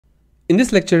In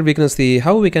this lecture, we can see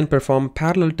how we can perform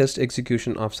parallel test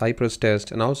execution of Cypress test,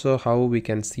 and also how we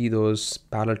can see those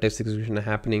parallel test execution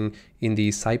happening in the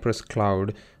Cypress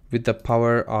cloud with the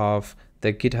power of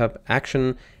the GitHub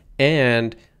action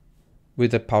and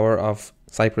with the power of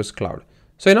Cypress cloud.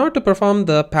 So in order to perform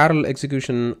the parallel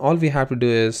execution, all we have to do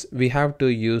is we have to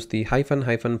use the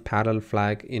 -- parallel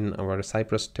flag in our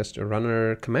Cypress test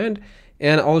runner command,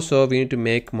 and also we need to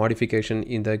make modification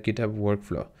in the GitHub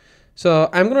workflow. So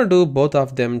I'm going to do both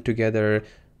of them together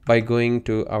by going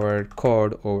to our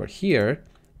code over here.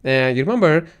 And you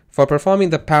remember, for performing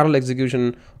the parallel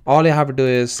execution, all I have to do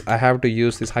is I have to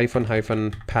use this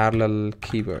 -- parallel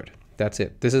keyword. That's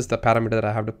it. This is the parameter that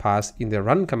I have to pass in the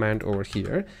run command over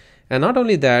here. And not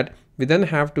only that, we then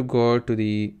have to go to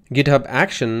the GitHub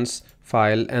actions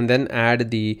file and then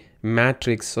add the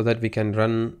matrix so that we can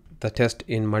run the test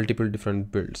in multiple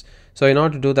different builds. So in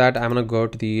order to do that, I'm going to go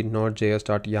to the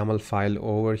node.js.yaml file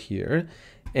over here,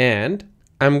 and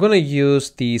I'm going to use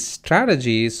the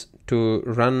strategies to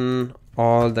run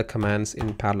all the commands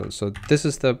in parallel. So this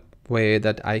is the way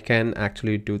that I can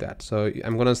actually do that. So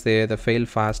I'm going to say the fail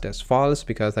fast as false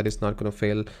because that is not going to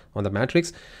fail on the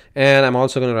matrix. And I'm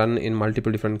also going to run in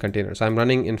multiple different containers. So I'm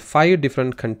running in 5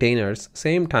 different containers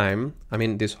same time. I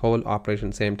mean this whole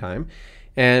operation same time.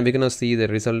 And we're going to see the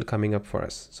result coming up for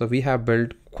us. So we have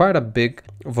built quite a big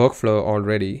workflow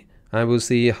already, and we'll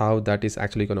see how that is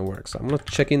actually going to work. So I'm going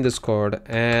to check in this code,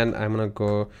 and I'm going to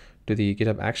go to the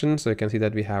GitHub action. So you can see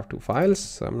that we have 2 files.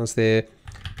 So I'm going to say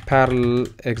parallel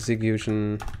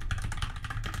execution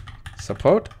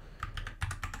support,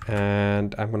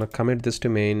 and I'm going to commit this to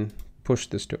main, push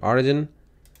this to origin.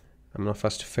 I'm going to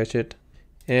first fetch it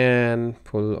and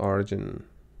pull origin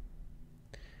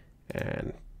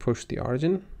and push the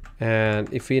origin.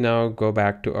 And if we now go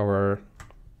back to our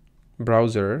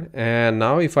browser, and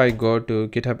now if I go to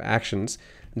GitHub actions,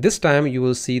 this time you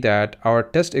will see that our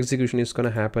test execution is going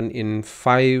to happen in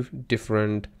 5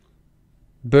 different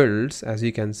builds, as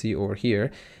you can see over here,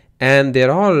 and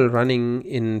they're all running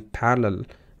in parallel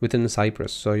within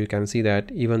Cypress. So you can see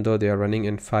that even though they are running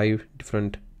in 5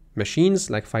 different machines,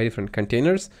 like 5 different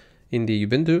containers in the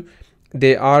Ubuntu,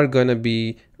 they are going to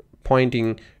be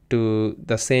pointing to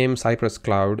the same Cypress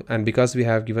cloud. And because we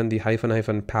have given the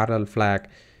 -- parallel flag,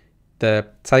 the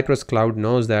Cypress cloud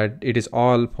knows that it is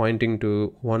all pointing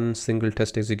to one single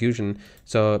test execution.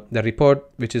 So the report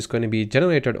which is going to be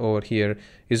generated over here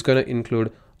is going to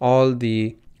include all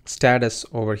the status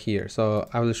over here. So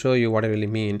I will show you what I really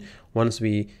mean once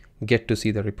we get to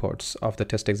see the reports of the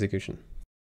test execution.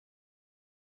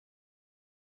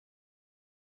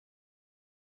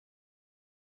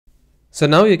 So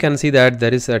now you can see that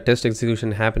there is a test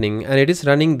execution happening, and it is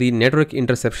running the network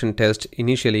interception test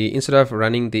initially instead of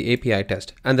running the API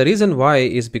test. And the reason why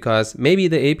is because maybe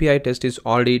the API test is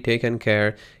already taken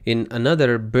care in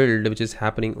another build which is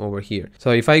happening over here.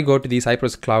 So if I go to the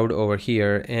Cypress cloud over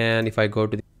here, and if I go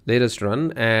to the latest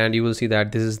run, and you will see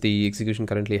that this is the execution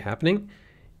currently happening.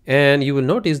 And you will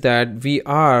notice that we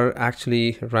are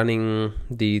actually running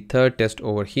the 3rd test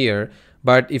over here.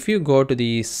 But if you go to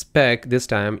the spec this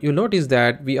time, you'll notice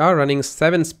that we are running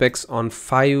 7 specs on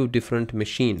 5 different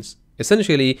machines.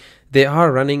 Essentially, they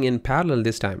are running in parallel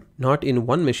this time, not in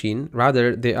one machine,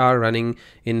 rather they are running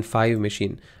in 5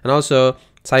 machines. And also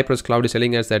Cypress cloud is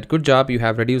telling us that good job, you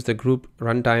have reduced the group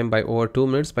runtime by over 2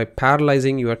 minutes by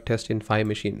parallelizing your test in 5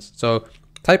 machines. So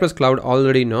Cypress cloud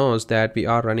already knows that we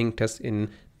are running tests in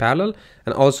parallel,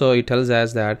 and also it tells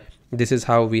us that this is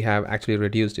how we have actually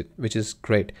reduced it, which is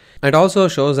great. It also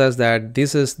shows us that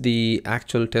this is the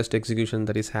actual test execution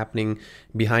that is happening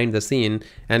behind the scene,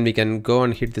 and we can go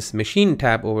and hit this machine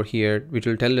tab over here, which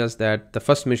will tell us that the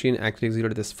first machine actually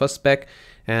executed this first spec,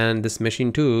 and this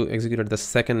machine 2 executed the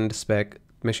second spec,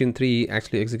 machine 3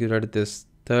 actually executed this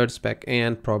 3rd spec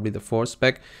and probably the 4th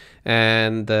spec,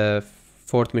 and the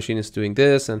 4th machine is doing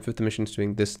this, and 5th machine is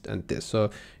doing this and this. So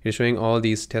it's showing all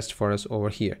these tests for us over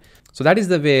here. So that is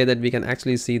the way that we can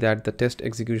actually see that the test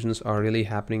executions are really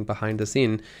happening behind the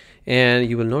scene. And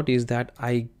you will notice that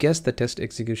I guess the test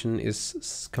execution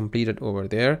is completed over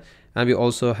there. And we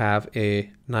also have a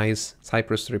nice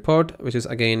Cypress report, which is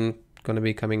again going to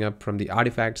be coming up from the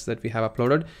artifacts that we have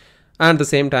uploaded. And at the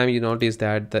same time, you notice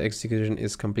that the execution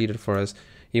is completed for us.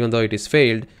 Even though it is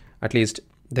failed, at least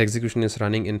the execution is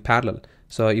running in parallel.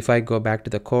 So if I go back to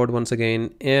the code once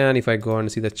again, and if I go and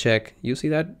see the check, you see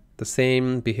that the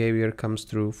same behavior comes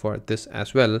through for this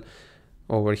as well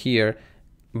over here,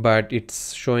 but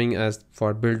it's showing as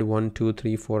for build 1, 2,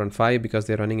 3, 4, and 5 because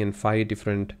they're running in 5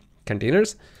 different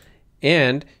containers.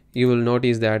 And you will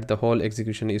notice that the whole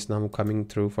execution is now coming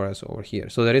through for us over here.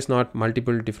 So there is not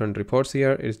multiple different reports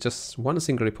here. It's just one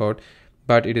single report,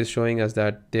 but it is showing us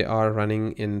that they are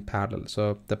running in parallel.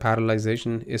 So the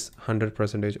parallelization is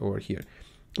 100% over here.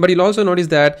 But you'll also notice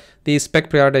that the spec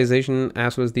prioritization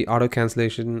as well as the auto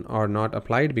cancellation are not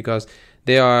applied, because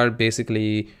they are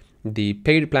basically the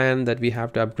paid plan that we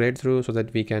have to upgrade through so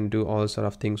that we can do all sort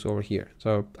of things over here.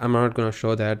 So I'm not going to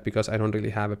show that because I don't really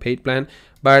have a paid plan,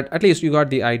 but at least you got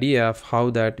the idea of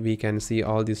how that we can see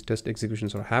all these test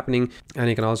executions are happening. And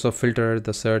you can also filter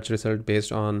the search result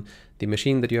based on the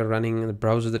machine that you're running, the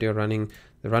browser that you're running,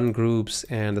 the run groups,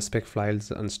 and the spec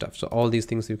files and stuff. So all these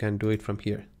things you can do it from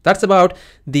here. That's about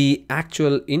the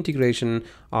actual integration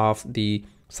of the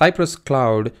Cypress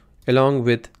cloud along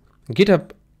with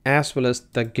GitHub as well as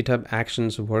the GitHub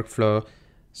Actions workflow.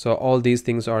 So all these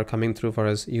things are coming through for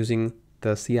us using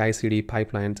the CI/CD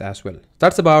pipelines as well.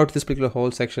 That's about this particular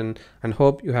whole section, and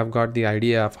hope you have got the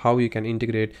idea of how you can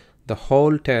integrate the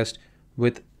whole test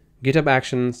with GitHub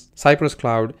Actions, Cypress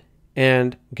Cloud,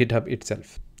 and GitHub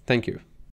itself. Thank you.